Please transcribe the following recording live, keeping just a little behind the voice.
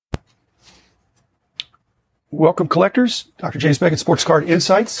Welcome, collectors. Dr. James Beckett, Sports Card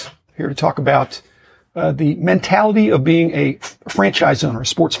Insights, here to talk about the mentality of being a franchise owner, a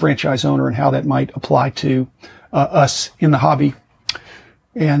sports franchise owner, and how that might apply to us in the hobby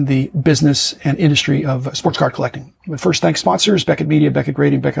and the business and industry of sports card collecting. But first, thanks sponsors, Beckett Media, Beckett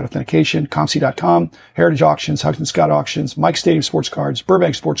Grading, Beckett Authentication, ComC.com, Heritage Auctions, Huggins Scott Auctions, Mike Stadium Sports Cards,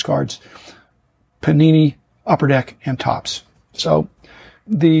 Burbank Sports Cards, Panini, Upper Deck, and Topps. So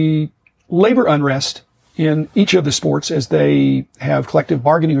the labor unrest in each of the sports, as they have collective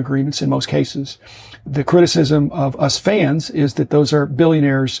bargaining agreements in most cases, the criticism of us fans is that those are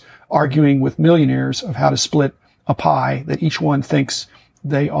billionaires arguing with millionaires of how to split a pie that each one thinks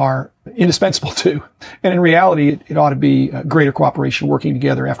they are indispensable to. And in reality, it ought to be greater cooperation, working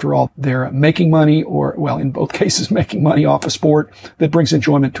together. After all, they're making money, or, well, in both cases, making money off a sport that brings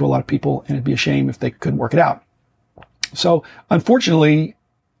enjoyment to a lot of people, and it'd be a shame if they couldn't work it out. So, unfortunately,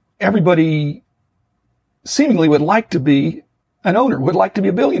 everybody seemingly would like to be an owner, would like to be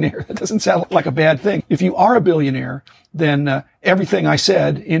a billionaire. That doesn't sound like a bad thing. If you are a billionaire, then everything I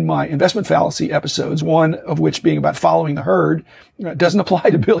said in my investment fallacy episodes, one of which being about following the herd, doesn't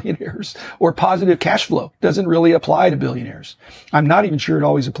apply to billionaires, or positive cash flow doesn't really apply to billionaires. I'm not even sure it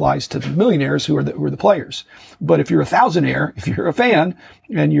always applies to the millionaires who are the players. But if you're a thousandaire, if you're a fan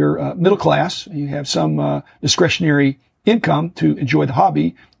and you're middle class, you have some discretionary income to enjoy the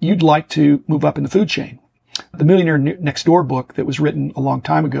hobby, you'd like to move up in the food chain. The Millionaire Next Door book that was written a long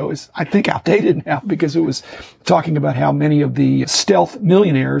time ago is, I think, outdated now, because it was talking about how many of the stealth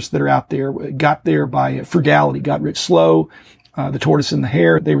millionaires that are out there got there by frugality, got rich slow. The tortoise and the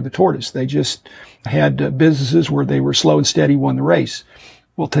hare, they were the tortoise. They just had businesses where they were slow and steady, won the race.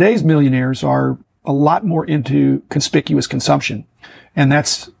 Well, today's millionaires are a lot more into conspicuous consumption. And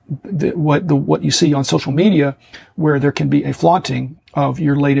that's what you see on social media, where there can be a flaunting of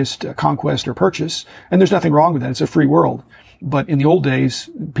your latest conquest or purchase. And there's nothing wrong with that. It's a free world. But in the old days,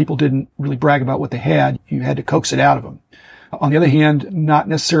 people didn't really brag about what they had. You had to coax it out of them. On the other hand, not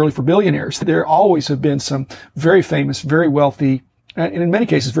necessarily for billionaires. There always have been some very famous, very wealthy, and in many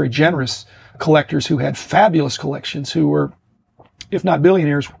cases very generous collectors who had fabulous collections, who were, if not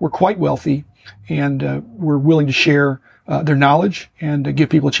billionaires, were quite wealthy and were willing to share their knowledge and give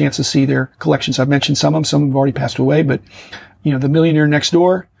people a chance to see their collections. I've mentioned some of them. Some have already passed away, but the millionaire next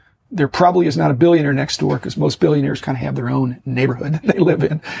door, there probably is not a billionaire next door, because most billionaires kind of have their own neighborhood that they live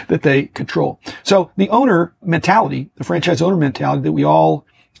in, that they control. So the owner mentality, the franchise owner mentality that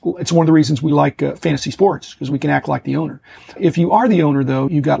it's one of the reasons we like fantasy sports, because we can act like the owner. If you are the owner, though,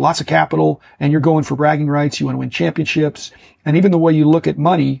 you've got lots of capital and you're going for bragging rights, you want to win championships, and even the way you look at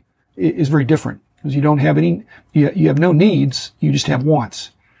money is very different, because you don't have you have no needs, you just have wants.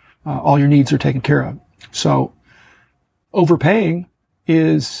 All your needs are taken care of. So overpaying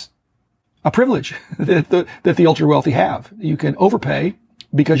is a privilege that the ultra wealthy have. You can overpay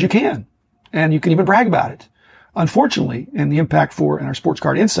because you can, and you can even brag about it. Unfortunately, and the impact in our Sports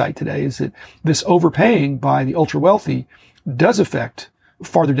Card Insight today is that this overpaying by the ultra wealthy does affect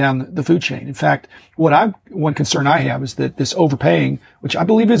farther down the food chain. In fact, one concern I have is that this overpaying, which I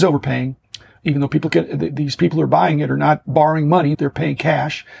believe is overpaying, even though these people who are buying it are not borrowing money, they're paying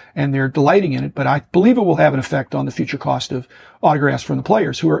cash and they're delighting in it. But I believe it will have an effect on the future cost of autographs from the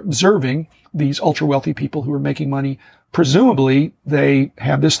players who are observing these ultra wealthy people who are making money. Presumably, they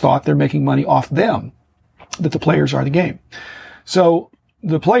have this thought they're making money off them, that the players are the game. So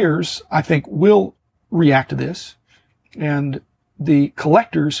the players, I think, will react to this. And the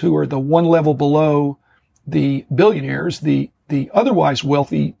collectors, who are the one level below the billionaires, the otherwise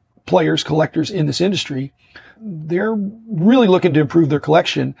wealthy players, collectors in this industry, they're really looking to improve their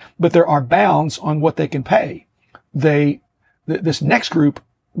collection, but there are bounds on what they can pay. This next group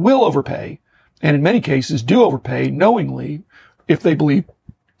will overpay, and in many cases do overpay knowingly, if they believe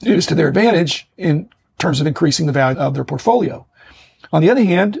it is to their advantage in terms of increasing the value of their portfolio. On the other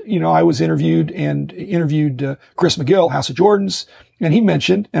hand, I was interviewed Chris McGill, House of Jordans, and he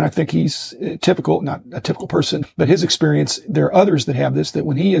mentioned, and I think he's not a typical person, but his experience, there are others that have this, that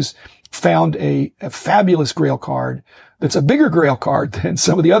when he has found a fabulous Grail card that's a bigger Grail card than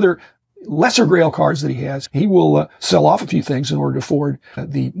some of the other lesser Grail cards that he has, he will sell off a few things in order to afford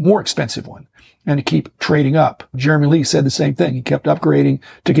the more expensive one and to keep trading up. Jeremy Lee said the same thing. He kept upgrading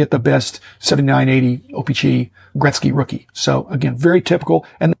to get the best 79-80 OPC Gretzky rookie. So again, very typical.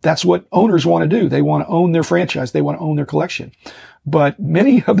 And that's what owners want to do. They want to own their franchise. They want to own their collection. But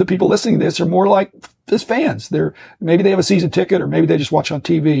many of the people listening to this are more like just fans. Maybe they have a season ticket, or maybe they just watch on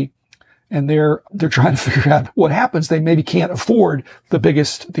TV, and they're trying to figure out what happens. They maybe can't afford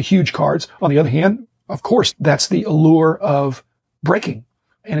the huge cards. On the other hand, of course, that's the allure of breaking.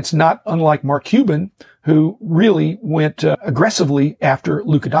 And it's not unlike Mark Cuban, who really went aggressively after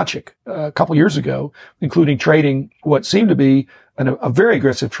Luka Doncic a couple years ago, including trading what seemed to be a very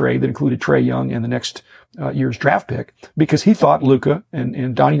aggressive trade that included Trae Young and the next year's draft pick, because he thought Luka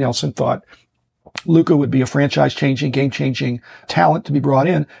and Donnie Nelson thought Luka would be a franchise-changing, game-changing talent to be brought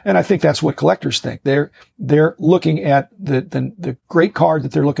in. And I think that's what collectors think. They're looking at the great card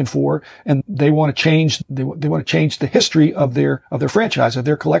that they're looking for, and they want to change, they want to change the history of their franchise, of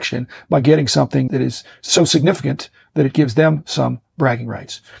their collection, by getting something that is so significant that it gives them some bragging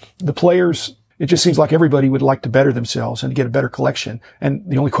rights. The players, it just seems like everybody would like to better themselves and get a better collection. And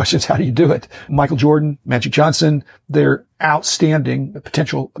the only question is, how do you do it? Michael Jordan, Magic Johnson, they're outstanding,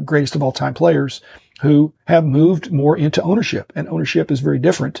 potential greatest of all time players who have moved more into ownership. And ownership is very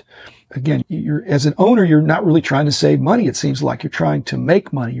different. Again, as an owner, you're not really trying to save money. It seems like you're trying to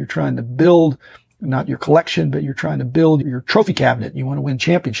make money. You're trying to build not your collection, but you're trying to build your trophy cabinet. You want to win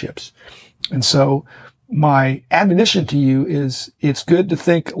championships. And so my admonition to you is, it's good to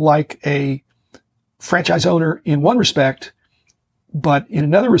think like a franchise owner in one respect, but in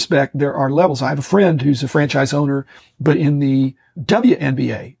another respect, there are levels. I have a friend who's a franchise owner, but in the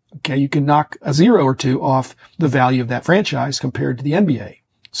WNBA, okay, you can knock a zero or two off the value of that franchise compared to the NBA.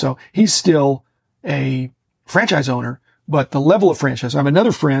 So he's still a franchise owner, but the level of franchise. I have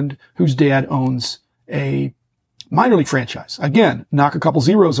another friend whose dad owns a minor league franchise. Again, knock a couple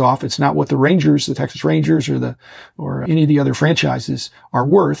zeros off. It's not what the Rangers, the Texas Rangers, or any of the other franchises are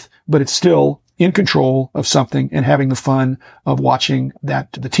worth, but it's still in control of something and having the fun of watching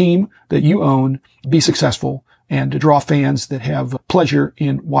the team that you own be successful, and to draw fans that have pleasure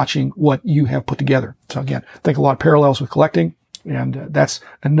in watching what you have put together. So again, I think a lot of parallels with collecting, and that's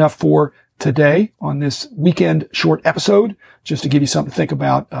enough for today on this weekend short episode, just to give you something to think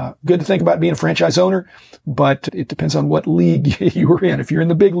about. Good to think about being a franchise owner, but it depends on what league you are in. If you're in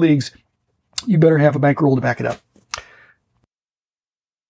the big leagues, you better have a bankroll to back it up.